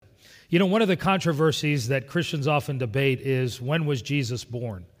You know, one of the controversies that Christians often debate is, when was Jesus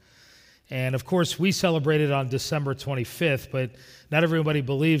born? And of course, we celebrate it on December 25th, but not everybody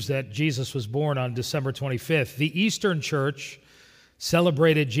believes that Jesus was born on December 25th. The Eastern Church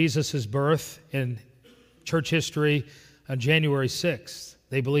celebrated Jesus' birth in church history on January 6th.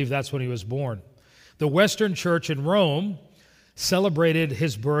 They believe that's when he was born. The Western Church in Rome celebrated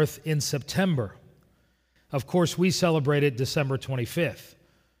his birth in September. Of course, we celebrate it December 25th.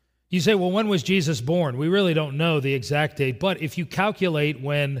 You say, well, when was Jesus born? We really don't know the exact date, but if you calculate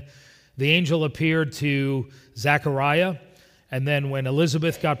when the angel appeared to Zechariah, and then when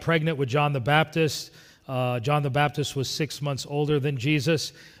Elizabeth got pregnant with John the Baptist was 6 months older than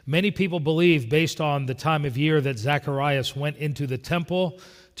Jesus. Many people believe, based on the time of year that Zacharias went into the temple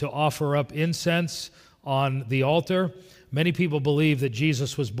to offer up incense on the altar, many people believe that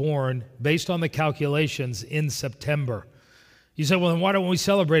Jesus was born, based on the calculations, in September. You say, well, then why don't we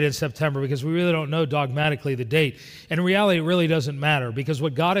celebrate in September? Because we really don't know dogmatically the date. And in reality, it really doesn't matter, because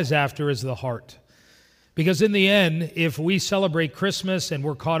what God is after is the heart. Because in the end, if we celebrate Christmas and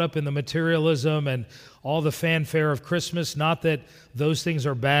we're caught up in the materialism and all the fanfare of Christmas, not that those things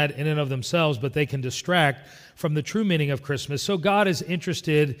are bad in and of themselves, but they can distract from the true meaning of Christmas. So God is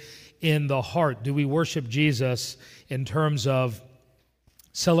interested in the heart. Do we worship Jesus in terms of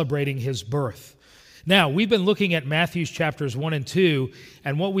celebrating his birth? Now, we've been looking at Matthew chapters 1 and 2,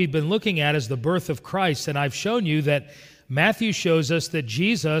 and what we've been looking at is the birth of Christ, and I've shown you that Matthew shows us that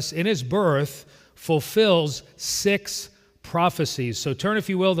Jesus, in his birth, fulfills 6 prophecies. So turn, if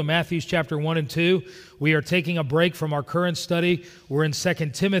you will, to Matthew chapter 1 and 2. We are taking a break from our current study. We're in 2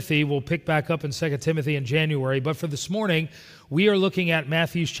 Timothy. We'll pick back up in 2 Timothy in January, but for this morning, we are looking at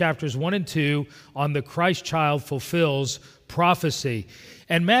Matthew chapters 1 and 2 on the Christ child fulfills prophecy.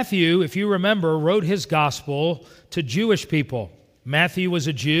 And Matthew, if you remember, wrote his gospel to Jewish people. Matthew was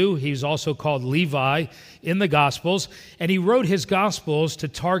a Jew. He's also called Levi in the Gospels. And he wrote his Gospels to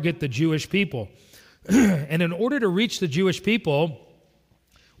target the Jewish people. And in order to reach the Jewish people,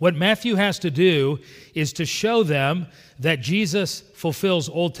 what Matthew has to do is to show them that Jesus fulfills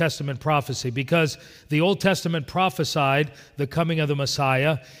Old Testament prophecy, because the Old Testament prophesied the coming of the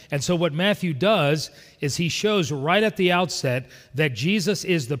Messiah. And so what Matthew does is he shows right at the outset that Jesus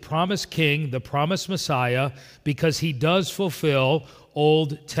is the promised king, the promised Messiah, because he does fulfill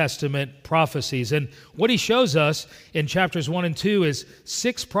Old Testament prophecies. And what he shows us in chapters 1 and 2 is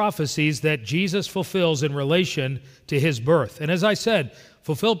 6 prophecies that Jesus fulfills in relation to his birth. And as I said,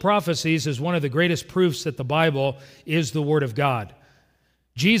 fulfilled prophecies is one of the greatest proofs that the Bible is the Word of God.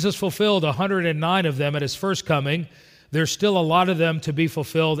 Jesus fulfilled 109 of them at his first coming. There's still a lot of them to be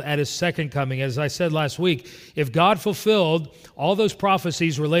fulfilled at his second coming. As I said last week, if God fulfilled all those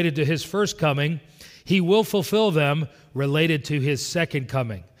prophecies related to his first coming, he will fulfill them related to his second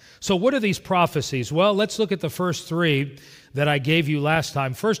coming. So what are these prophecies? Well, let's look at the first 3 that I gave you last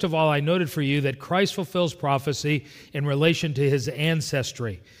time. First of all, I noted for you that Christ fulfills prophecy in relation to his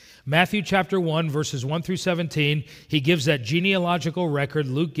ancestry. Matthew chapter 1, verses 1 through 17, he gives that genealogical record.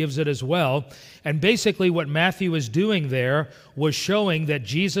 Luke gives it as well. And basically what Matthew is doing there was showing that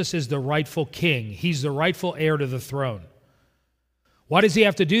Jesus is the rightful king. He's the rightful heir to the throne. Why does he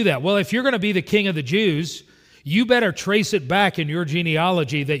have to do that? Well, if you're going to be the king of the Jews, you better trace it back in your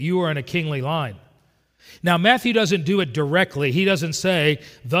genealogy that you are in a kingly line. Now, Matthew doesn't do it directly. He doesn't say,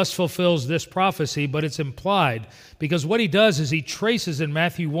 thus fulfills this prophecy, but it's implied. Because what he does is he traces in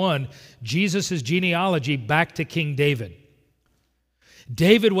Matthew 1 Jesus' genealogy back to King David.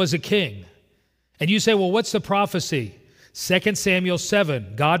 David was a king. And you say, well, what's the prophecy? 2 Samuel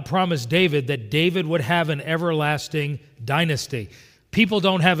 7, God promised David that David would have an everlasting dynasty. People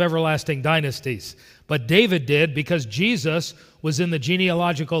don't have everlasting dynasties, but David did, because Jesus was in the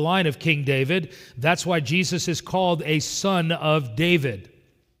genealogical line of King David. That's why Jesus is called a son of David.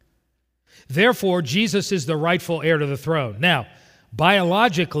 Therefore, Jesus is the rightful heir to the throne. Now,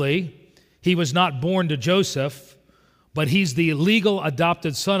 biologically, he was not born to Joseph, but he's the legal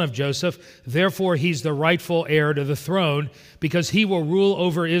adopted son of Joseph. Therefore, he's the rightful heir to the throne, because he will rule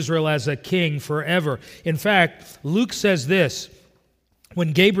over Israel as a king forever. In fact, Luke says this: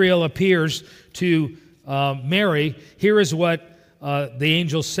 when Gabriel appears to Mary, here is what the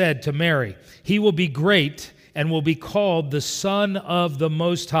angel said to Mary. He will be great and will be called the Son of the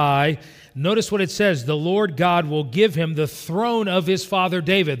Most High. Notice what it says: the Lord God will give him the throne of his father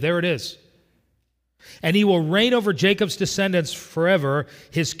David. There it is. And he will reign over Jacob's descendants forever.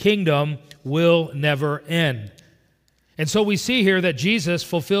 His kingdom will never end. And so we see here that Jesus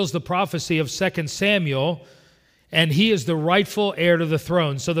fulfills the prophecy of 2 Samuel. and he is the rightful heir to the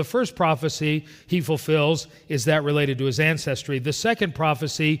throne. So the first prophecy he fulfills is that related to his ancestry. The second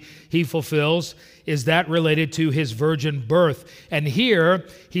prophecy he fulfills is that related to his virgin birth. And here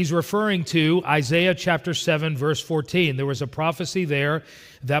he's referring to Isaiah chapter 7, verse 14. There was a prophecy there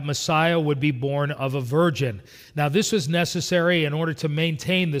that Messiah would be born of a virgin. Now this was necessary in order to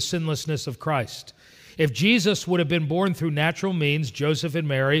maintain the sinlessness of Christ. If Jesus would have been born through natural means, Joseph and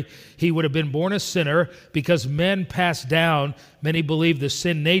Mary, he would have been born a sinner because men passed down, many believe, the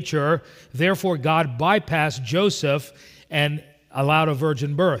sin nature. Therefore, God bypassed Joseph and allowed a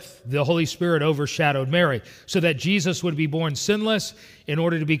virgin birth. The Holy Spirit overshadowed Mary so that Jesus would be born sinless in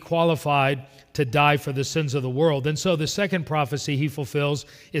order to be qualified to die for the sins of the world. And so the second prophecy he fulfills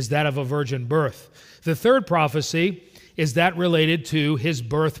is that of a virgin birth. The third prophecy is that related to his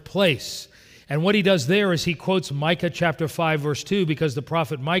birthplace. And what he does there is he quotes Micah chapter 5, verse 2, because the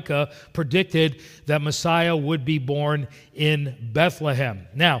prophet Micah predicted that Messiah would be born in Bethlehem.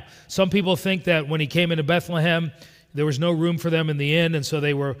 Now, some people think that when he came into Bethlehem, there was no room for them in the inn, and so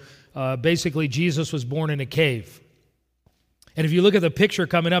they were, basically, Jesus was born in a cave. And if you look at the picture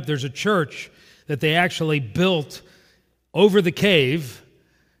coming up, there's a church that they actually built over the cave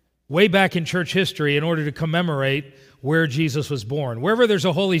way back in church history in order to commemorate where Jesus was born. Wherever there's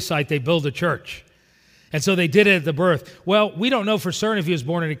a holy site, they build a church. And so they did it at the birth. Well, we don't know for certain if he was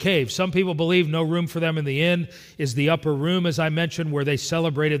born in a cave. Some people believe no room for them in the inn is the upper room, as I mentioned, where they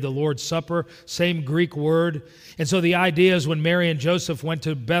celebrated the Lord's Supper, same Greek word. And so the idea is when Mary and Joseph went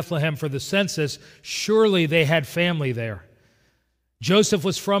to Bethlehem for the census, surely they had family there. Joseph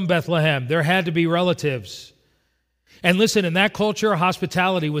was from Bethlehem. There had to be relatives. And listen, in that culture,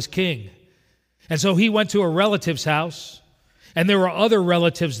 hospitality was king. And so he went to a relative's house, and there were other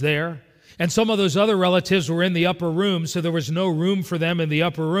relatives there, and some of those other relatives were in the upper room, so there was no room for them in the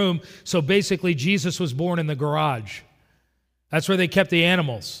upper room. So basically, Jesus was born in the garage. That's where they kept the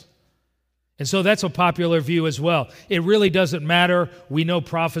animals. And so that's a popular view as well. It really doesn't matter. We know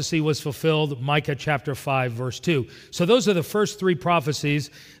prophecy was fulfilled, Micah chapter 5, verse 2. So those are the first three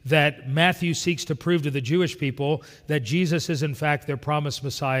prophecies that Matthew seeks to prove to the Jewish people that Jesus is in fact their promised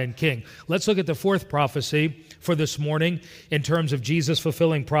Messiah and King. Let's look at the fourth prophecy for this morning in terms of Jesus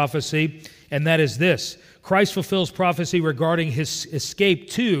fulfilling prophecy, and that is this. Christ fulfills prophecy regarding his escape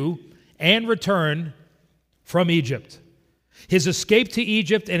to and return from Egypt. His escape to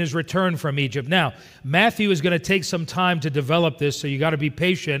Egypt and his return from Egypt. Now, Matthew is going to take some time to develop this, so you got to be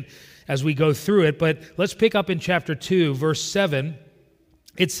patient as we go through it. But let's pick up in chapter 2, verse 7.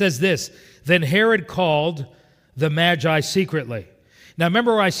 It says this, "Then Herod called the Magi secretly." Now,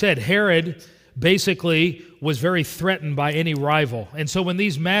 remember I said Herod basically was very threatened by any rival. And so when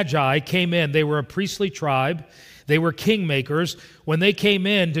these Magi came in, they were a priestly tribe. They were kingmakers. When they came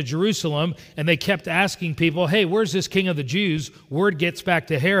in to Jerusalem and they kept asking people, hey, where's this king of the Jews? Word gets back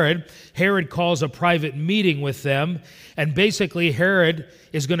to Herod. Herod calls a private meeting with them. And basically Herod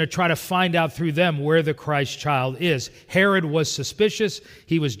is going to try to find out through them where the Christ child is. Herod was suspicious.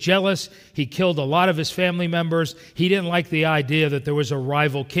 He was jealous. He killed a lot of his family members. He didn't like the idea that there was a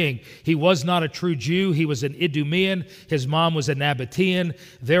rival king. He was not a true Jew. He was an Idumean. His mom was a Nabatean.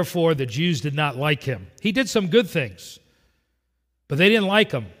 Therefore, the Jews did not like him. He did some good things, but they didn't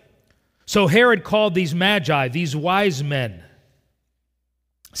like him. So Herod called these Magi, these wise men,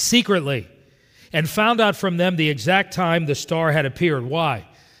 secretly, and found out from them the exact time the star had appeared. Why?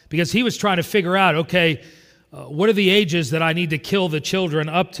 Because he was trying to figure out, okay, what are the ages that I need to kill the children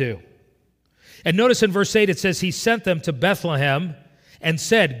up to? And notice in verse 8 it says, he sent them to Bethlehem and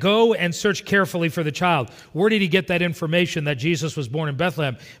said, go and search carefully for the child. Where did he get that information that Jesus was born in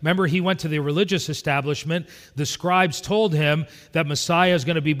Bethlehem? Remember, he went to the religious establishment. The scribes told him that Messiah is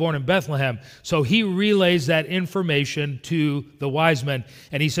going to be born in Bethlehem. So he relays that information to the wise men.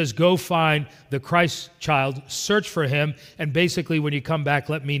 And he says, go find the Christ child, search for him, and basically when you come back,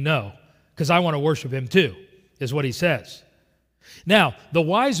 let me know, because I want to worship him too, is what he says. Now, the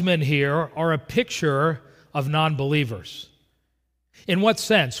wise men here are a picture of non-believers. In what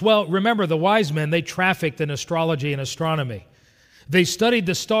sense? Well, remember, the wise men, they trafficked in astrology and astronomy. They studied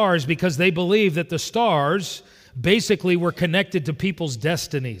the stars because they believed that the stars basically were connected to people's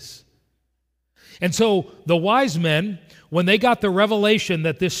destinies. And so the wise men, when they got the revelation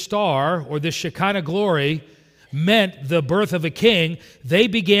that this star or this Shekinah glory meant the birth of a king, they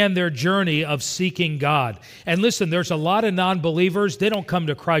began their journey of seeking God. And listen, there's a lot of non-believers. They don't come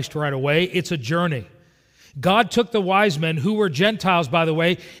to Christ right away. It's a journey. God took the wise men, who were Gentiles, by the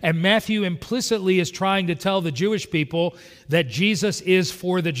way, and Matthew implicitly is trying to tell the Jewish people that Jesus is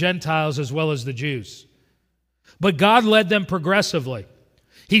for the Gentiles as well as the Jews. But God led them progressively.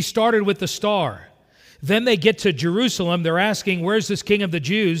 He started with the star. Then they get to Jerusalem. They're asking, where's this king of the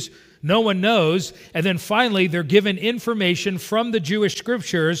Jews? No one knows. And then finally, they're given information from the Jewish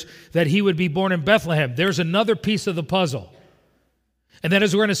scriptures that he would be born in Bethlehem. There's another piece of the puzzle. And then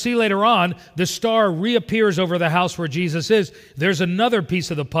as we're going to see later on, the star reappears over the house where Jesus is. There's another piece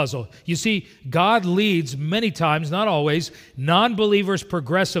of the puzzle. You see, God leads many times, not always, non-believers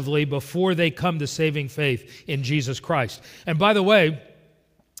progressively before they come to saving faith in Jesus Christ. And by the way,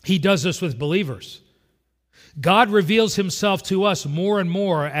 he does this with believers. God reveals himself to us more and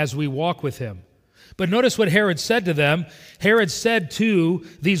more as we walk with him. But notice what Herod said to them. Herod said to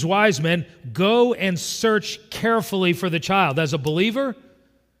these wise men, go and search carefully for the child. As a believer,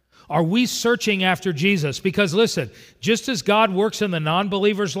 are we searching after Jesus? Because listen, just as God works in the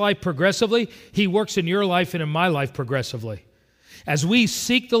non-believer's life progressively, he works in your life and in my life progressively. As we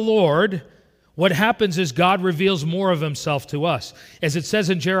seek the Lord, what happens is God reveals more of himself to us. As it says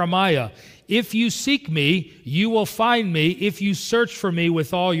in Jeremiah, if you seek me, you will find me if you search for me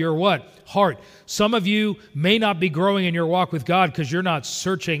with all your what? Heart. Some of you may not be growing in your walk with God because you're not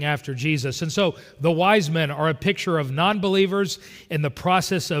searching after Jesus. And so the wise men are a picture of non-believers in the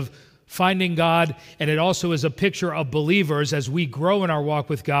process of finding God, and it also is a picture of believers. As we grow in our walk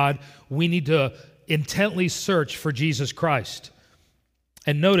with God, we need to intently search for Jesus Christ.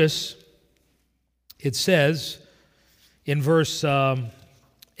 And notice, it says in verse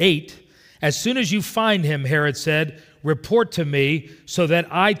 8, as soon as you find him, Herod said, report to me so that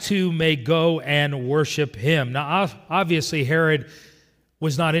I too may go and worship him. Now, obviously, Herod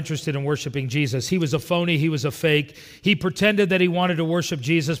was not interested in worshiping Jesus. He was a phony. He was a fake. He pretended that he wanted to worship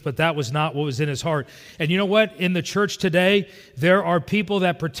Jesus, but that was not what was in his heart. And you know what? In the church today, there are people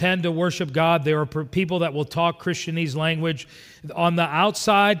that pretend to worship God. There are people that will talk Christianese language. On the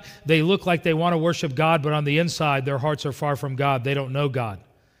outside, they look like they want to worship God, but on the inside, their hearts are far from God. They don't know God.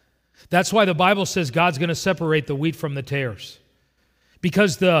 That's why the Bible says God's going to separate the wheat from the tares.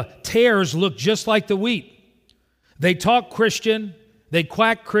 Because the tares look just like the wheat. They talk Christian, they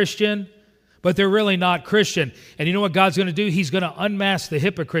quack Christian, but they're really not Christian. And you know what God's going to do? He's going to unmask the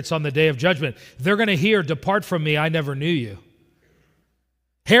hypocrites on the day of judgment. They're going to hear, depart from me, I never knew you.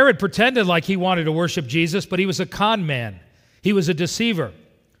 Herod pretended like he wanted to worship Jesus, but he was a con man. He was a deceiver.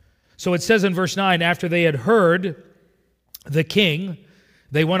 So it says in verse 9, after they had heard the king,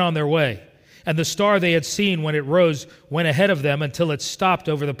 they went on their way. And the star they had seen when it rose went ahead of them until it stopped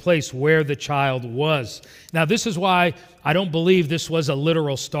over the place where the child was. Now, this is why I don't believe this was a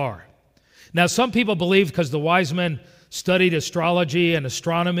literal star. Now, some people believe because the wise men studied astrology and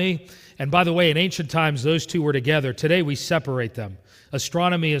astronomy. And by the way, in ancient times, those two were together. Today, we separate them.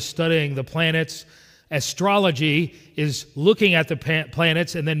 Astronomy is studying the planets. Astrology is looking at the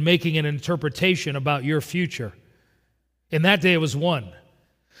planets and then making an interpretation about your future. In that day, it was one.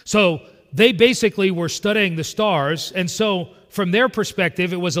 So they basically were studying the stars, and so from their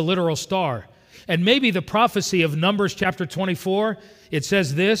perspective, it was a literal star. And maybe the prophecy of Numbers chapter 24, it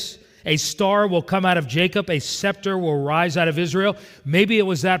says this, a star will come out of Jacob, a scepter will rise out of Israel. Maybe it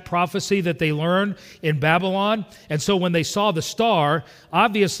was that prophecy that they learned in Babylon. And so when they saw the star,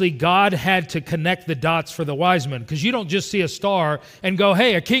 obviously God had to connect the dots for the wise men, because you don't just see a star and go,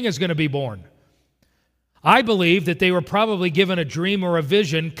 hey, a king is going to be born. I believe that they were probably given a dream or a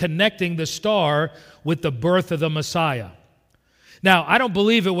vision connecting the star with the birth of the Messiah. Now, I don't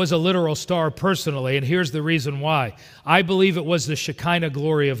believe it was a literal star personally, and here's the reason why. I believe it was the Shekinah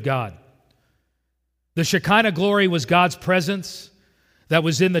glory of God. The Shekinah glory was God's presence that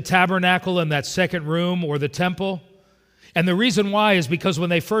was in the tabernacle in that second room or the temple. And the reason why is because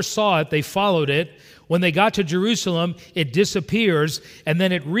when they first saw it, they followed it. When they got to Jerusalem, it disappears, and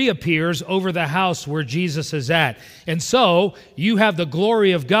then it reappears over the house where Jesus is at. And so you have the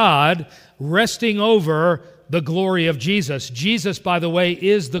glory of God resting over the glory of Jesus. Jesus, by the way,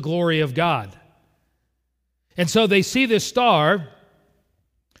 is the glory of God. And so they see this star,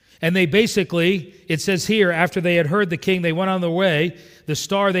 and they basically, it says here, after they had heard the king, they went on their way. The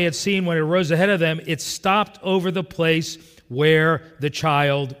star they had seen when it rose ahead of them, it stopped over the place where the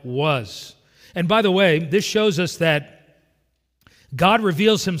child was. And by the way, this shows us that God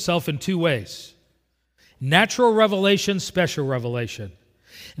reveals himself in two ways. Natural revelation, special revelation.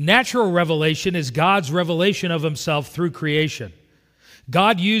 Natural revelation is God's revelation of himself through creation.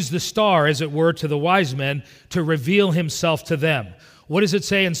 God used the star, as it were, to the wise men to reveal himself to them. What does it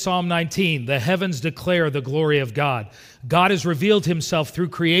say in Psalm 19? The heavens declare the glory of God. God has revealed himself through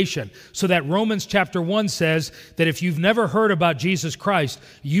creation. So that Romans chapter 1 says that if you've never heard about Jesus Christ,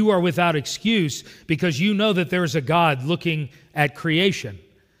 you are without excuse because you know that there is a God looking at creation.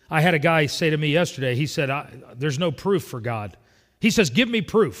 I had a guy say to me yesterday, he said, there's no proof for God. He says, give me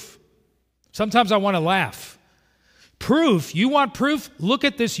proof. Sometimes I want to laugh. Proof? You want proof? Look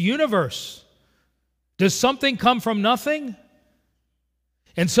at this universe. Does something come from nothing?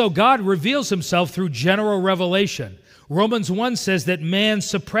 And so God reveals himself through general revelation. Romans 1 says that man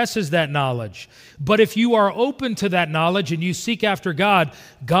suppresses that knowledge. But if you are open to that knowledge and you seek after God,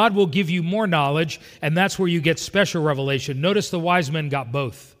 God will give you more knowledge, and that's where you get special revelation. Notice the wise men got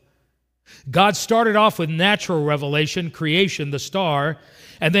both. God started off with natural revelation, creation, the star,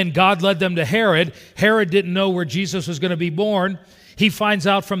 and then God led them to Herod. Herod didn't know where Jesus was going to be born. He finds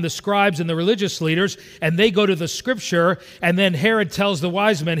out from the scribes and the religious leaders, and they go to the scripture, and then Herod tells the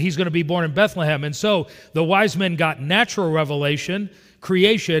wise men he's going to be born in Bethlehem. And so the wise men got natural revelation,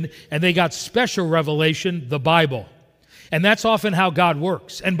 creation, and they got special revelation, the Bible. And that's often how God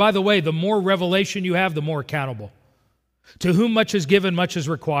works. And by the way, the more revelation you have, the more accountable. To whom much is given, much is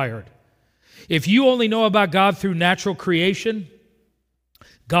required. If you only know about God through natural creation,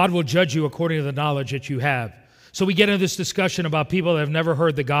 God will judge you according to the knowledge that you have. So we get into this discussion about people that have never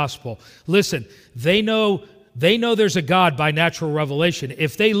heard the gospel. Listen, they know there's a God by natural revelation.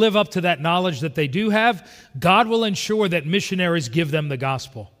 If they live up to that knowledge that they do have, God will ensure that missionaries give them the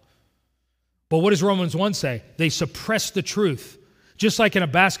gospel. But what does Romans 1 say? They suppress the truth. Just like in a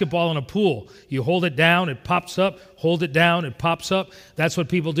basketball in a pool. You hold it down, it pops up. Hold it down, it pops up. That's what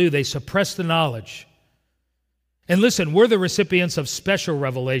people do. They suppress the knowledge. And listen, we're the recipients of special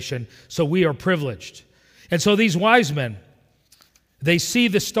revelation, so we are privileged. And so these wise men, they see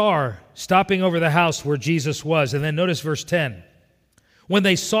the star stopping over the house where Jesus was. And then notice verse 10. When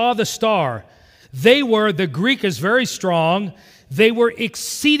they saw the star, the Greek is very strong, they were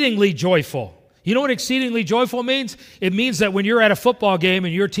exceedingly joyful. You know what exceedingly joyful means? It means that when you're at a football game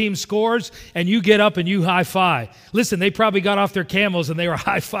and your team scores and you get up and you high-five. Listen, they probably got off their camels and they were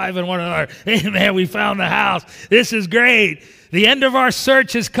high-fiving one another. Hey, man, we found the house. This is great. The end of our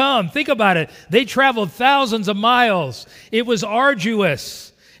search has come. Think about it. They traveled thousands of miles. It was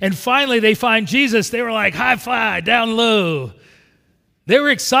arduous. And finally, they find Jesus. They were like, high-five, down low. They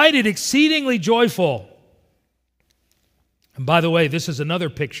were excited, exceedingly joyful. And by the way, this is another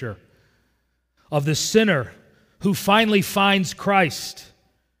picture of the sinner who finally finds Christ.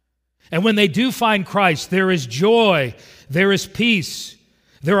 And when they do find Christ, there is joy, there is peace.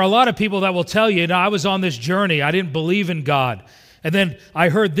 There are a lot of people that will tell you, I was on this journey, I didn't believe in God. And then I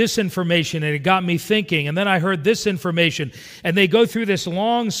heard this information and it got me thinking. And then I heard this information. And they go through this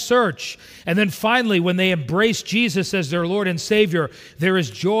long search. And then finally, when they embrace Jesus as their Lord and Savior, there is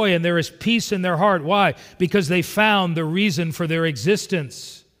joy and there is peace in their heart. Why? Because they found the reason for their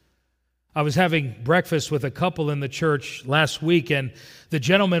existence. I was having breakfast with a couple in the church last week, and the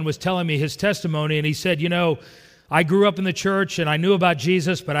gentleman was telling me his testimony, and he said, I grew up in the church, and I knew about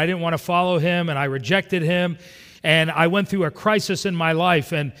Jesus, but I didn't want to follow him, and I rejected him, and I went through a crisis in my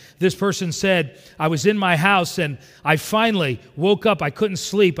life. And this person said, I was in my house, and I finally woke up. I couldn't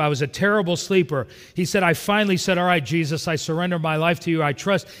sleep. I was a terrible sleeper. He said, I finally said, all right, Jesus, I surrender my life to you. I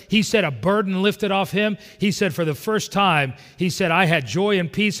trust. He said, a burden lifted off him. He said, for the first time, he said, I had joy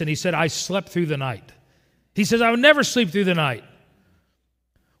and peace, and he said, I slept through the night. He says, I would never sleep through the night.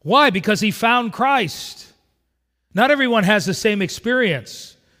 Why? Because he found Christ. Not everyone has the same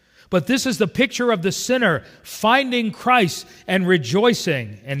experience. But this is the picture of the sinner finding Christ and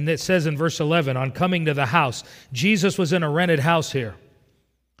rejoicing. And it says in verse 11, on coming to the house, Jesus was in a rented house here.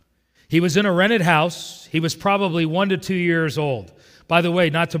 He was in a rented house. He was probably 1 to 2 years old. By the way,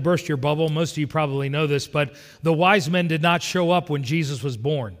 not to burst your bubble, most of you probably know this, but the wise men did not show up when Jesus was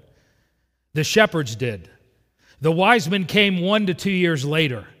born. The shepherds did. The wise men came 1 to 2 years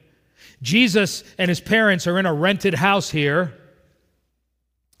later. Jesus and his parents are in a rented house here.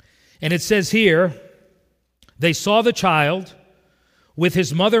 And it says here, they saw the child with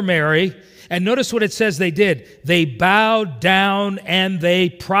his mother Mary, and notice what it says they did. They bowed down and they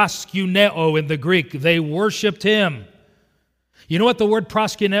proskuneo in the Greek. They worshiped him. You know what the word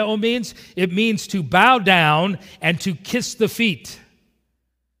proskuneo means? It means to bow down and to kiss the feet.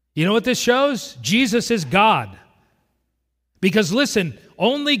 You know what this shows? Jesus is God. Because listen,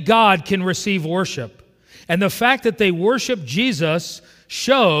 only God can receive worship. And the fact that they worship Jesus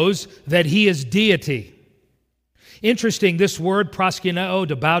shows that he is deity. Interesting, this word proskuneo,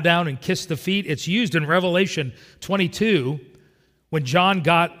 to bow down and kiss the feet, it's used in Revelation 22 when John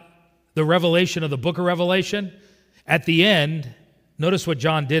got the revelation of the book of Revelation. At the end, notice what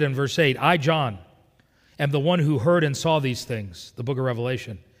John did in verse 8. I, John, am the one who heard and saw these things, the book of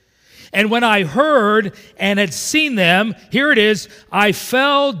Revelation. And when I heard and had seen them, here it is, I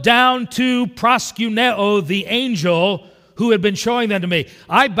fell down to proskuneo, the angel who had been showing them to me.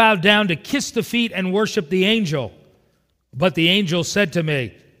 I bowed down to kiss the feet and worship the angel. But the angel said to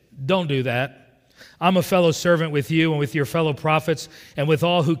me, Don't do that. I'm a fellow servant with you and with your fellow prophets and with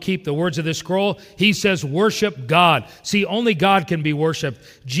all who keep the words of this scroll. He says, worship God. See, only God can be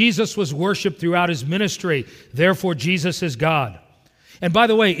worshiped. Jesus was worshiped throughout his ministry. Therefore, Jesus is God. And by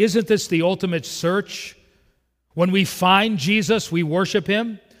the way, isn't this the ultimate search? When we find Jesus, we worship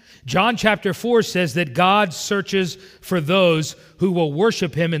him. John chapter 4 says that God searches for those who will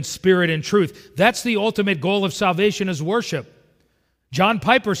worship him in spirit and truth. That's the ultimate goal of salvation, is worship. John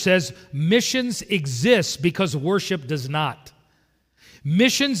Piper says, missions exist because worship does not.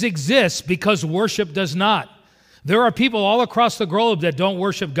 Missions exist because worship does not. There are people all across the globe that don't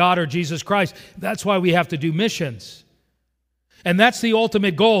worship God or Jesus Christ. That's why we have to do missions. And that's the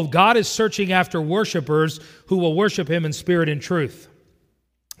ultimate goal. God is searching after worshipers who will worship him in spirit and truth.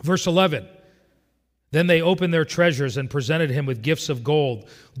 Verse 11, then they opened their treasures and presented him with gifts of gold.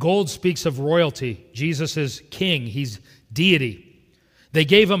 Gold speaks of royalty. Jesus is king. He's deity. They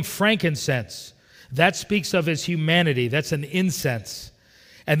gave him frankincense. That speaks of his humanity. That's an incense.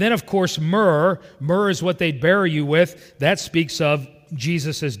 And then, of course, myrrh. Myrrh is what they'd bury you with. That speaks of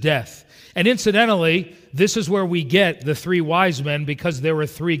Jesus' death. And incidentally, this is where we get the 3 wise men, because there were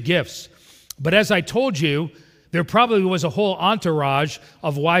 3 gifts. But as I told you, there probably was a whole entourage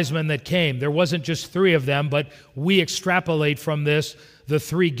of wise men that came. There wasn't just 3 of them, but we extrapolate from this the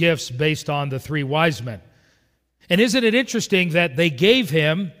 3 gifts based on the 3 wise men. And isn't it interesting that they gave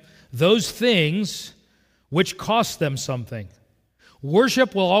him those things which cost them something?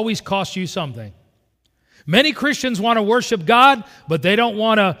 Worship will always cost you something. Many Christians want to worship God, but they don't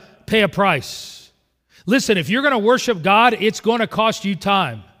want to pay a price. Listen, if you're going to worship God, it's going to cost you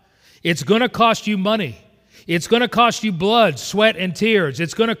time. It's going to cost you money. It's going to cost you blood, sweat, and tears.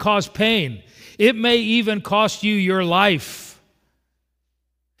 It's going to cause pain. It may even cost you your life.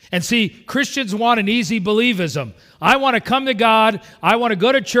 And see, Christians want an easy believism. I want to come to God, I want to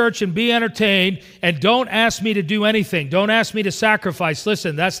go to church and be entertained, and don't ask me to do anything. Don't ask me to sacrifice.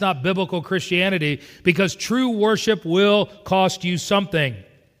 Listen, that's not biblical Christianity, because true worship will cost you something.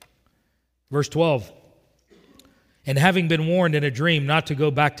 Verse 12, and having been warned in a dream not to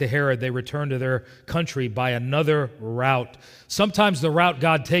go back to Herod, they returned to their country by another route. Sometimes the route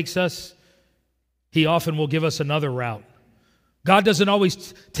God takes us, he often will give us another route. God doesn't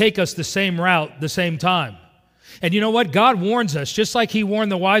always take us the same route the same time. And you know what? God warns us, just like he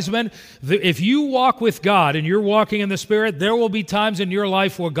warned the wise men. If you walk with God and you're walking in the Spirit, there will be times in your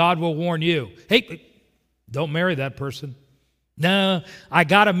life where God will warn you. Hey, don't marry that person. No, I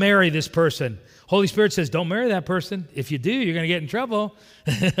got to marry this person. Holy Spirit says, don't marry that person. If you do, you're going to get in trouble.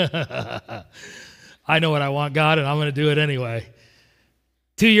 I know what I want, God, and I'm going to do it anyway.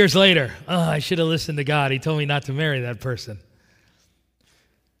 2 years later, I should have listened to God. He told me not to marry that person.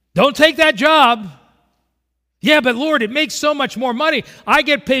 Don't take that job. Yeah, but Lord, it makes so much more money. I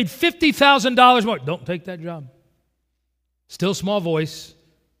get paid $50,000 more. Don't take that job. Still small voice.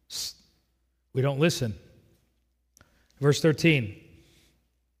 We don't listen. Verse 13.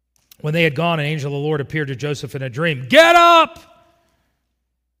 When they had gone, an angel of the Lord appeared to Joseph in a dream. Get up!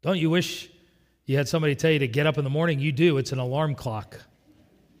 Don't you wish you had somebody tell you to get up in the morning? You do. It's an alarm clock.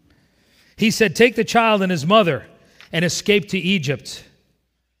 He said, take the child and his mother and escape to Egypt.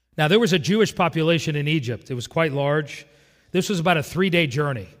 Now, there was a Jewish population in Egypt. It was quite large. This was about a 3-day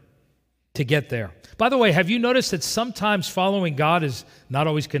journey to get there. By the way, have you noticed that sometimes following God is not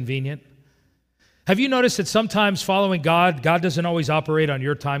always convenient? Have you noticed that sometimes following God doesn't always operate on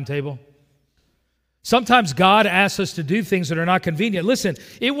your timetable? Sometimes God asks us to do things that are not convenient. Listen,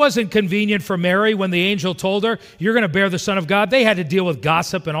 it wasn't convenient for Mary when the angel told her, you're going to bear the Son of God. They had to deal with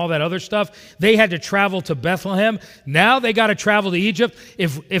gossip and all that other stuff. They had to travel to Bethlehem. Now they got to travel to Egypt.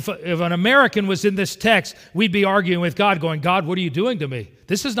 If an American was in this text, we'd be arguing with God, going, God, what are you doing to me?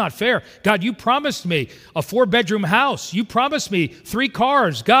 This is not fair. God, you promised me a 4-bedroom house. You promised me 3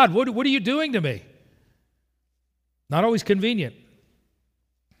 cars. God, what are you doing to me? Not always convenient.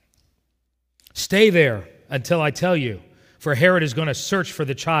 Stay there until I tell you, for Herod is going to search for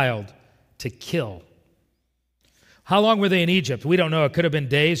the child to kill. How long were they in Egypt? We don't know. It could have been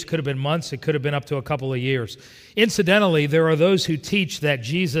days, it could have been months, it could have been up to a couple of years. Incidentally, there are those who teach that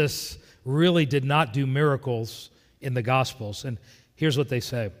Jesus really did not do miracles in the Gospels. And here's what they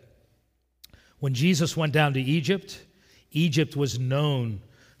say. When Jesus went down to Egypt, Egypt was known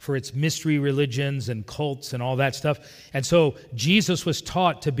for its mystery religions and cults and all that stuff. And so Jesus was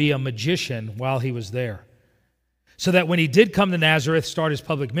taught to be a magician while he was there. So that when he did come to Nazareth, start his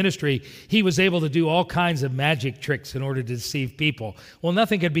public ministry, he was able to do all kinds of magic tricks in order to deceive people. Well,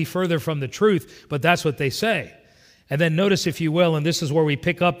 nothing could be further from the truth, but that's what they say. And then notice, if you will, and this is where we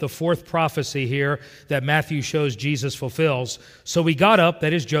pick up the fourth prophecy here that Matthew shows Jesus fulfills. So he got up,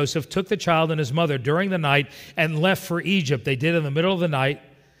 that is Joseph, took the child and his mother during the night and left for Egypt. They did in the middle of the night,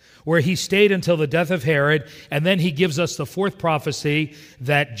 where he stayed until the death of Herod. And then he gives us the fourth prophecy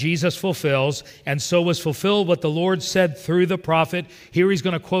that Jesus fulfills. And so was fulfilled what the Lord said through the prophet. Here he's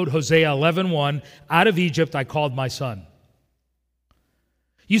going to quote Hosea 11:1, "Out of Egypt I called my son."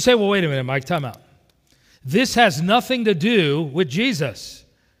 You say, well, wait a minute, Mike, time out. This has nothing to do with Jesus.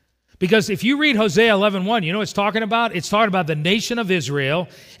 Because if you read Hosea 11:1, you know what it's talking about? It's talking about the nation of Israel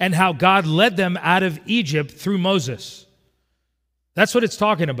and how God led them out of Egypt through Moses. That's what it's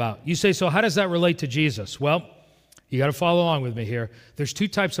talking about. You say, so how does that relate to Jesus? Well, you got to follow along with me here. There's two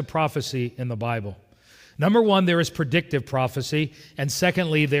types of prophecy in the Bible. Number one, there is predictive prophecy. And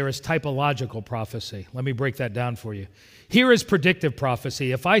secondly, there is typological prophecy. Let me break that down for you. Here is predictive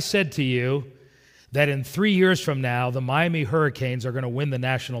prophecy. If I said to you that in 3 years from now, the Miami Hurricanes are going to win the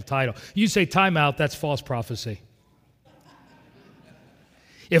national title, you say, time out, that's false prophecy.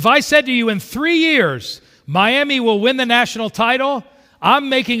 If I said to you in 3 years, Miami will win the national title, I'm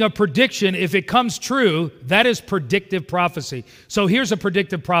making a prediction. If it comes true, that is predictive prophecy. So here's a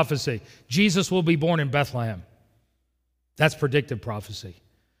predictive prophecy. Jesus will be born in Bethlehem. That's predictive prophecy.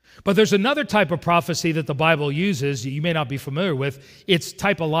 But there's another type of prophecy that the Bible uses you may not be familiar with. It's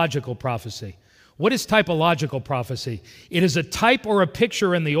typological prophecy. What is typological prophecy? It is a type or a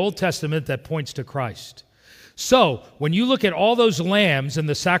picture in the Old Testament that points to Christ. So, when you look at all those lambs in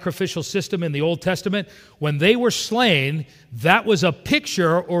the sacrificial system in the Old Testament, when they were slain, that was a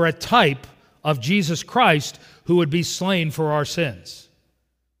picture or a type of Jesus Christ who would be slain for our sins.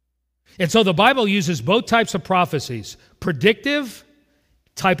 And so the Bible uses both types of prophecies, predictive,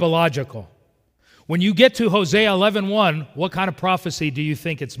 typological. When you get to Hosea 11:1, what kind of prophecy do you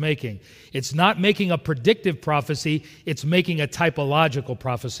think it's making? It's not making a predictive prophecy, it's making a typological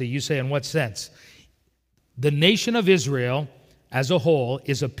prophecy. You say, in what sense? The nation of Israel as a whole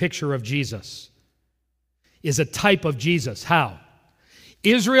is a picture of Jesus, is a type of Jesus. How?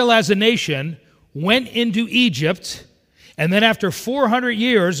 Israel as a nation went into Egypt, and then after 400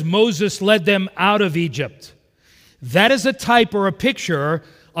 years, Moses led them out of Egypt. That is a type or a picture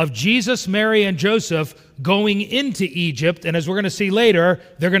of Jesus, Mary, and Joseph going into Egypt, and as we're going to see later,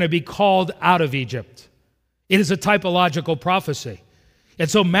 they're going to be called out of Egypt. It is a typological prophecy. And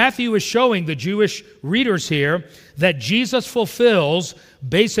so Matthew is showing the Jewish readers here that Jesus fulfills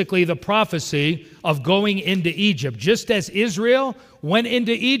basically the prophecy of going into Egypt. Just as Israel went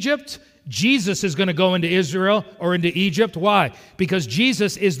into Egypt, Jesus is going to go into Israel or into Egypt. Why? Because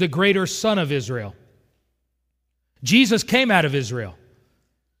Jesus is the greater son of Israel. Jesus came out of Israel.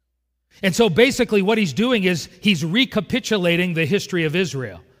 And so basically what he's doing is he's recapitulating the history of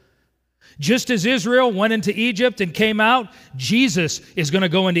Israel. Just as Israel went into Egypt and came out, Jesus is going to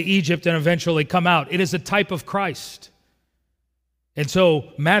go into Egypt and eventually come out. It is a type of Christ. And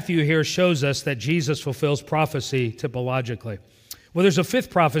so Matthew here shows us that Jesus fulfills prophecy typologically. Well, there's a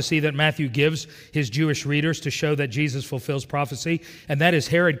fifth prophecy that Matthew gives his Jewish readers to show that Jesus fulfills prophecy, and that is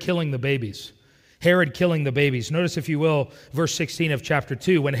Herod killing the babies. Herod killing the babies. Notice, if you will, verse 16 of chapter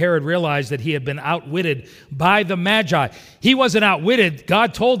 2, when Herod realized that he had been outwitted by the Magi. He wasn't outwitted.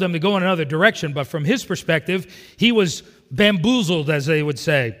 God told him to go in another direction, but from his perspective, he was bamboozled, as they would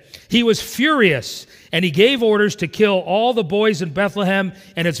say. He was furious, and he gave orders to kill all the boys in Bethlehem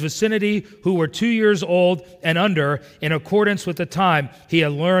and its vicinity who were 2 years old and under, in accordance with the time he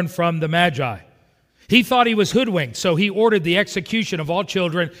had learned from the Magi. He thought he was hoodwinked, so he ordered the execution of all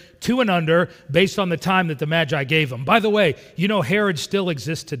children 2 and under based on the time that the Magi gave him. By the way, you know Herod still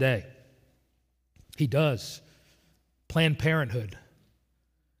exists today. He does. Planned Parenthood.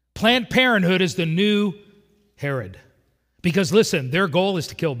 Planned Parenthood is the new Herod. Because listen, their goal is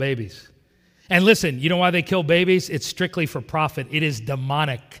to kill babies. And listen, you know why they kill babies? It's strictly for profit. It is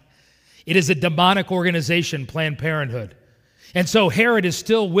demonic. It is a demonic organization, Planned Parenthood. And so Herod is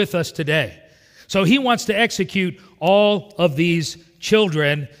still with us today. So he wants to execute all of these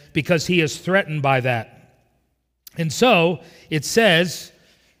children because he is threatened by that. And so it says,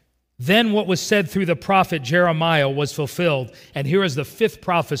 then what was said through the prophet Jeremiah was fulfilled. And here is the fifth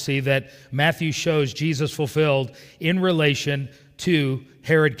prophecy that Matthew shows Jesus fulfilled in relation to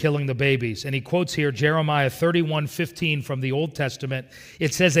Herod killing the babies. And he quotes here Jeremiah 31:15 from the Old Testament.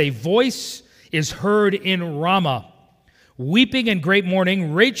 It says, a voice is heard in Ramah, weeping in great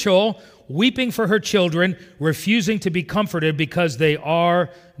mourning, Rachel weeping for her children, refusing to be comforted because they are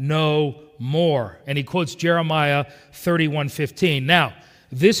no more. And he quotes Jeremiah 31:15. Now,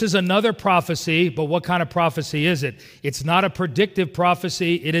 this is another prophecy, but what kind of prophecy is it? It's not a predictive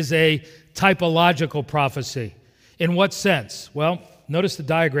prophecy. It is a typological prophecy. In what sense? Well, notice the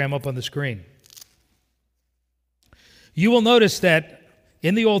diagram up on the screen. You will notice that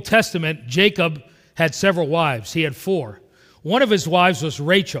in the Old Testament, Jacob had several wives. He had 4. One of his wives was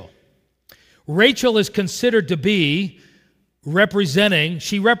Rachel. Rachel is considered to be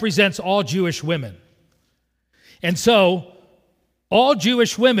she represents all Jewish women. And so, all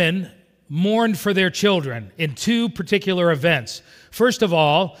Jewish women mourned for their children in 2 particular events. First of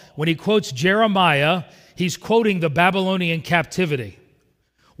all, when he quotes Jeremiah, he's quoting the Babylonian captivity.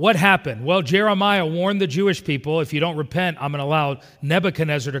 What happened? Well, Jeremiah warned the Jewish people, if you don't repent, I'm going to allow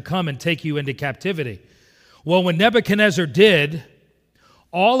Nebuchadnezzar to come and take you into captivity. Well, when Nebuchadnezzar did,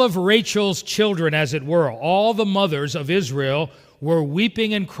 all of Rachel's children, as it were, all the mothers of Israel were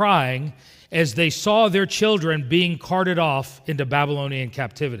weeping and crying as they saw their children being carted off into Babylonian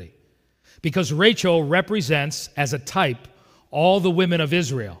captivity. Because Rachel represents, as a type, all the women of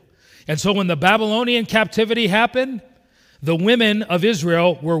Israel. And so when the Babylonian captivity happened, the women of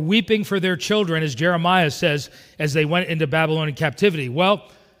Israel were weeping for their children, as Jeremiah says, as they went into Babylonian captivity. Well,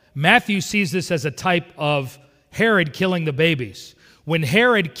 Matthew sees this as a type of Herod killing the babies. When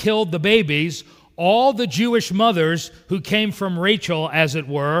Herod killed the babies, all the Jewish mothers who came from Rachel, as it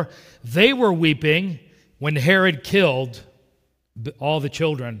were, they were weeping when Herod killed all the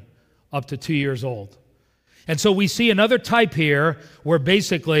children up to 2 years old. And so we see another type here where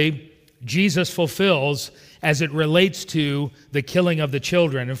basically Jesus fulfills as it relates to the killing of the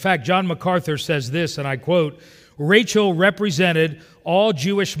children. In fact, John MacArthur says this, and I quote, "Rachel represented all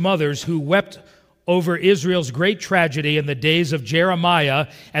Jewish mothers who wept over Israel's great tragedy in the days of Jeremiah,"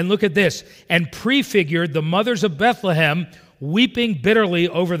 and look at this, "and prefigured the mothers of Bethlehem weeping bitterly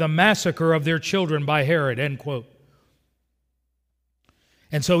over the massacre of their children by Herod," end quote.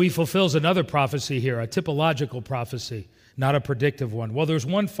 And so he fulfills another prophecy here, a typological prophecy, not a predictive one. Well, there's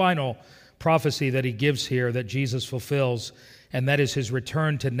one final prophecy that he gives here that Jesus fulfills, and that is his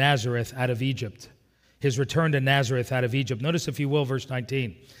return to Nazareth out of Egypt. His return to Nazareth out of Egypt. Notice, if you will, verse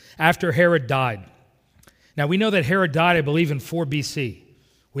 19. After Herod died. Now, we know that Herod died, I believe, in 4 BC.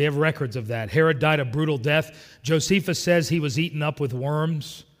 We have records of that. Herod died a brutal death. Josephus says he was eaten up with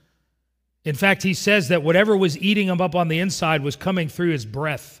worms. In fact, he says that whatever was eating him up on the inside was coming through his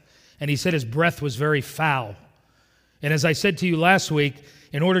breath. And he said his breath was very foul. And as I said to you last week,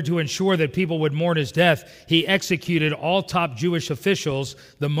 in order to ensure that people would mourn his death, he executed all top Jewish officials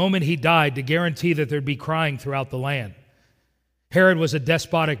the moment he died to guarantee that there'd be crying throughout the land. Herod was a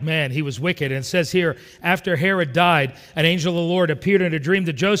despotic man. He was wicked. And it says here, after Herod died, an angel of the Lord appeared in a dream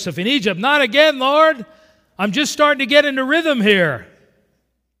to Joseph in Egypt. "Not again, Lord. I'm just starting to get into rhythm here."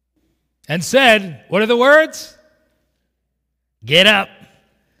 And said, what are the words? Get up.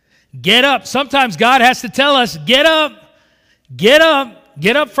 Get up. Sometimes God has to tell us, get up. Get up.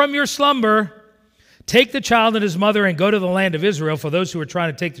 Get up from your slumber. Take the child and his mother and go to the land of Israel, for those who are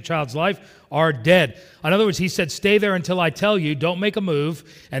trying to take the child's life are dead. In other words, he said, stay there until I tell you. Don't make a move.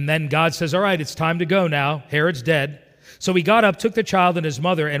 And then God says, all right, it's time to go now. Herod's dead. So he got up, took the child and his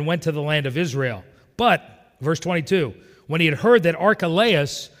mother, and went to the land of Israel. But, verse 22, when he had heard that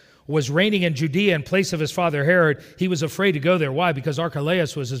Archelaus was reigning in Judea in place of his father Herod, he was afraid to go there. Why? Because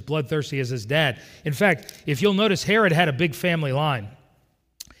Archelaus was as bloodthirsty as his dad. In fact, if you'll notice, Herod had a big family line.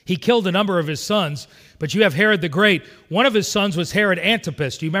 He killed a number of his sons, but you have Herod the Great. One of his sons was Herod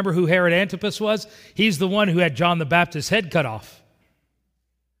Antipas. Do you remember who Herod Antipas was? He's the one who had John the Baptist's head cut off.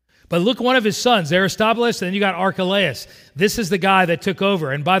 But look, one of his sons, Aristobulus, and then you got Archelaus. This is the guy that took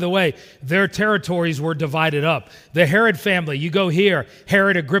over. And by the way, their territories were divided up. The Herod family, you go here,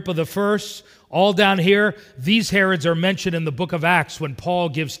 Herod Agrippa I, all down here, these Herods are mentioned in the book of Acts when Paul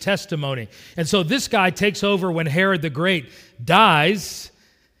gives testimony. And so this guy takes over when Herod the Great dies.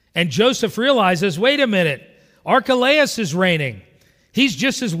 And Joseph realizes, wait a minute, Archelaus is reigning. He's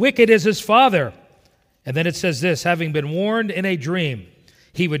just as wicked as his father. And then it says this, having been warned in a dream,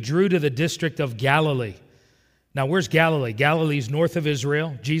 he withdrew to the district of Galilee. Now, where's Galilee? Galilee's north of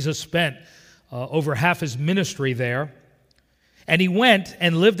Israel. Jesus spent over half his ministry there. And he went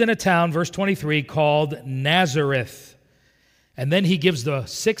and lived in a town, verse 23, called Nazareth. And then he gives the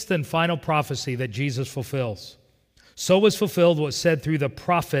 6th and final prophecy that Jesus fulfills. So was fulfilled what was said through the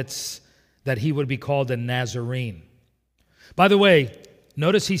prophets that he would be called a Nazarene. By the way,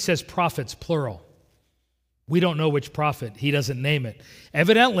 notice he says prophets, plural. We don't know which prophet. He doesn't name it.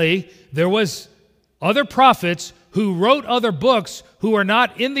 Evidently, there was other prophets who wrote other books who are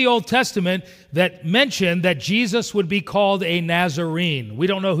not in the Old Testament that mentioned that Jesus would be called a Nazarene. We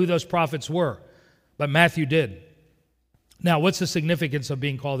don't know who those prophets were, but Matthew did. Now, what's the significance of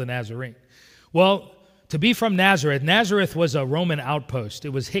being called a Nazarene? Well, to be from Nazareth, Nazareth was a Roman outpost. It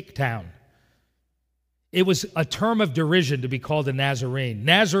was Hick Town. It was a term of derision to be called a Nazarene.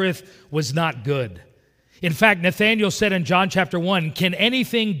 Nazareth was not good. In fact, Nathanael said in John chapter 1, can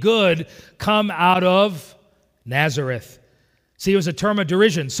anything good come out of Nazareth? See, it was a term of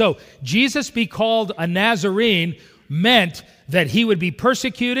derision. So Jesus be called a Nazarene meant that he would be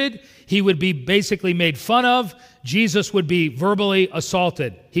persecuted, he would be basically made fun of, Jesus would be verbally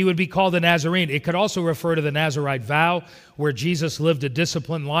assaulted. He would be called a Nazarene. It could also refer to the Nazirite vow, where Jesus lived a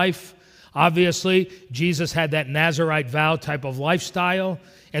disciplined life. Obviously, Jesus had that Nazirite vow type of lifestyle.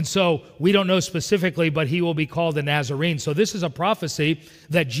 And so we don't know specifically, but he will be called a Nazarene. So this is a prophecy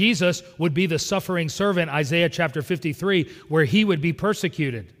that Jesus would be the suffering servant, Isaiah chapter 53, where he would be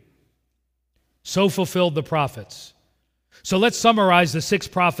persecuted. So fulfilled the prophets. So let's summarize the 6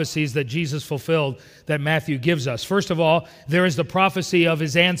 prophecies that Jesus fulfilled that Matthew gives us. First of all, there is the prophecy of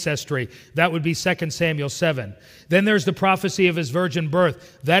his ancestry. That would be 2 Samuel 7. Then there's the prophecy of his virgin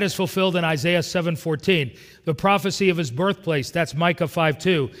birth. That is fulfilled in Isaiah 7:14. The prophecy of his birthplace, that's Micah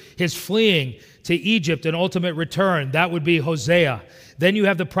 5:2. His fleeing to Egypt and ultimate return, that would be Hosea. Then you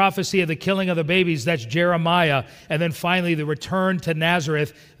have the prophecy of the killing of the babies, that's Jeremiah. And then finally, the return to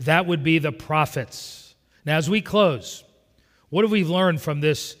Nazareth, that would be the prophets. Now, as we close, what have we learned from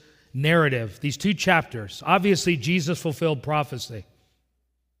this narrative, these 2 chapters? Obviously, Jesus fulfilled prophecy.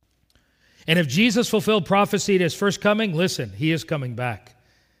 And if Jesus fulfilled prophecy at his first coming, listen, he is coming back.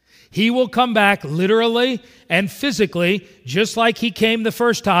 He will come back literally and physically, just like he came the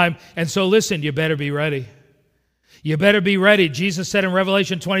first time. And so listen, you better be ready. You better be ready. Jesus said in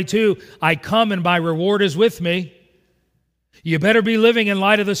Revelation 22, I come and my reward is with me. You better be living in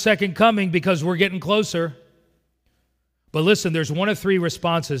light of the second coming, because we're getting closer. But listen, there's 1 of 3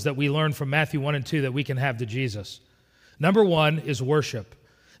 responses that we learn from Matthew 1 and 2 that we can have to Jesus. Number 1 is worship.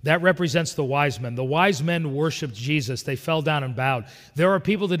 That represents the wise men. The wise men worshiped Jesus. They fell down and bowed. There are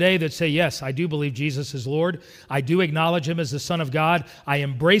people today that say, yes, I do believe Jesus is Lord. I do acknowledge him as the Son of God. I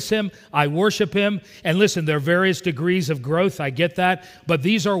embrace him. I worship him. And listen, there are various degrees of growth. I get that. But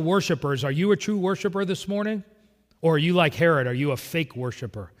these are worshipers. Are you a true worshiper this morning? Or are you like Herod? Are you a fake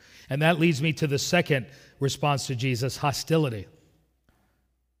worshiper? And that leads me to the second response to Jesus, hostility.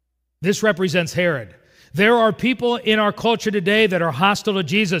 This represents Herod. There are people in our culture today that are hostile to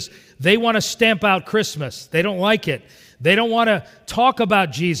Jesus. They want to stamp out Christmas. They don't like it. They don't want to talk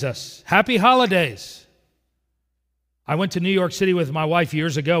about Jesus. Happy holidays. I went to New York City with my wife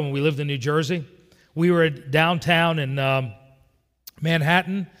years ago when we lived in New Jersey. We were downtown in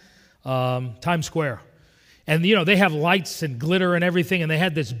Manhattan, Times Square. And, you know, they have lights and glitter and everything, and they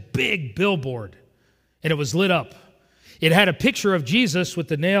had this big billboard, and it was lit up. It had a picture of Jesus with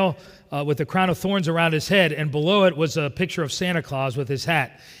the crown of thorns around his head, and below it was a picture of Santa Claus with his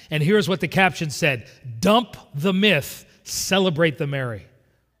hat. And here's what the caption said: dump the myth, celebrate the Mary.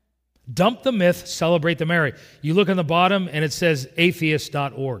 Dump the myth, celebrate the Mary. You look on the bottom, and it says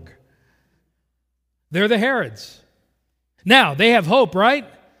atheist.org. They're the Herods. Now, they have hope, right?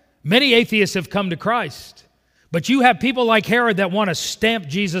 Many atheists have come to Christ. But you have people like Herod that want to stamp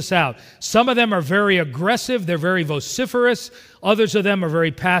Jesus out. Some of them are very aggressive. They're very vociferous. Others of them are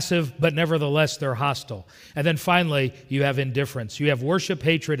very passive, but nevertheless, they're hostile. And then finally, you have indifference. You have worship,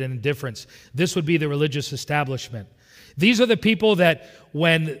 hatred, and indifference. This would be the religious establishment. These are the people that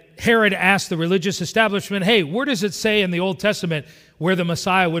when Herod asked the religious establishment, hey, where does it say in the Old Testament where the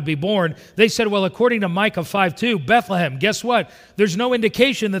Messiah would be born? They said, well, according to Micah 5:2, Bethlehem. Guess what? There's no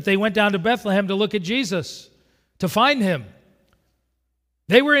indication that they went down to Bethlehem to look at Jesus, to find him.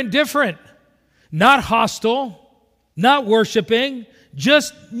 They were indifferent, not hostile, not worshiping,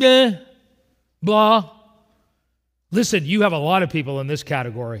 just blah. Listen, you have a lot of people in this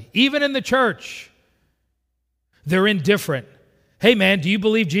category, even in the church. They're indifferent. Hey, man, do you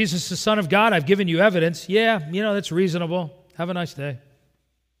believe Jesus is the Son of God? I've given you evidence. Yeah, that's reasonable. Have a nice day.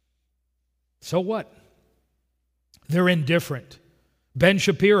 So what? They're indifferent. Ben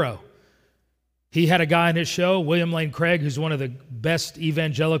Shapiro, he had a guy on his show, William Lane Craig, who's one of the best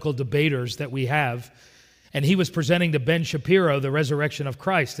evangelical debaters that we have, and he was presenting to Ben Shapiro the resurrection of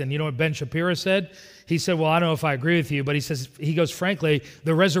Christ. And you know what Ben Shapiro said? He said, well, I don't know if I agree with you, but he goes, frankly,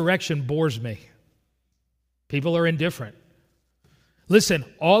 the resurrection bores me. People are indifferent. Listen,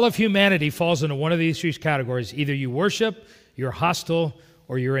 all of humanity falls into one of these 3 categories. Either you worship, you're hostile,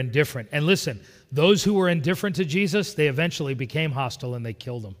 or you're indifferent. And listen, those who were indifferent to Jesus, they eventually became hostile and they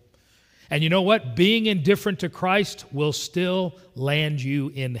killed him. And you know what? Being indifferent to Christ will still land you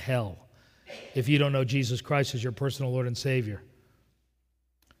in hell if you don't know Jesus Christ as your personal Lord and Savior.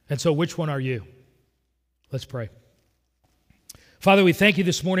 And so which one are you? Let's pray. Father, we thank you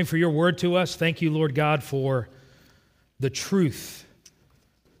this morning for your word to us. Thank you, Lord God, for the truth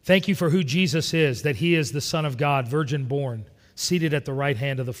Thank you for who Jesus is, that he is the Son of God, virgin born, seated at the right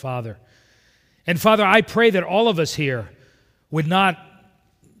hand of the Father. And Father, I pray that all of us here would not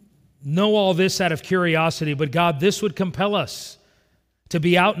know all this out of curiosity, but God, this would compel us to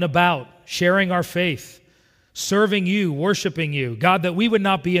be out and about, sharing our faith, serving you, worshiping you. God, that we would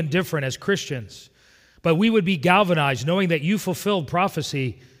not be indifferent as Christians, but we would be galvanized, knowing that you fulfilled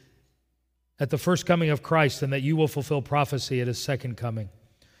prophecy at the first coming of Christ and that you will fulfill prophecy at his second coming.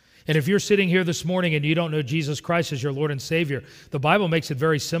 And if you're sitting here this morning and you don't know Jesus Christ as your Lord and Savior, the Bible makes it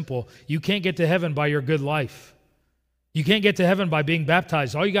very simple. You can't get to heaven by your good life. You can't get to heaven by being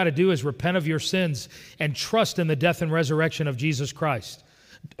baptized. All you got to do is repent of your sins and trust in the death and resurrection of Jesus Christ.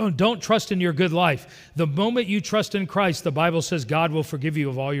 Don't trust in your good life. The moment you trust in Christ, the Bible says God will forgive you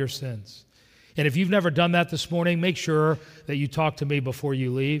of all your sins. And if you've never done that this morning, make sure that you talk to me before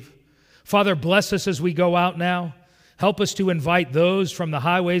you leave. Father, bless us as we go out now. Help us to invite those from the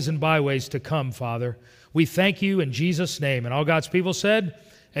highways and byways to come, Father. We thank you in Jesus' name. And all God's people said,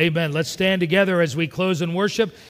 amen. Let's stand together as we close in worship.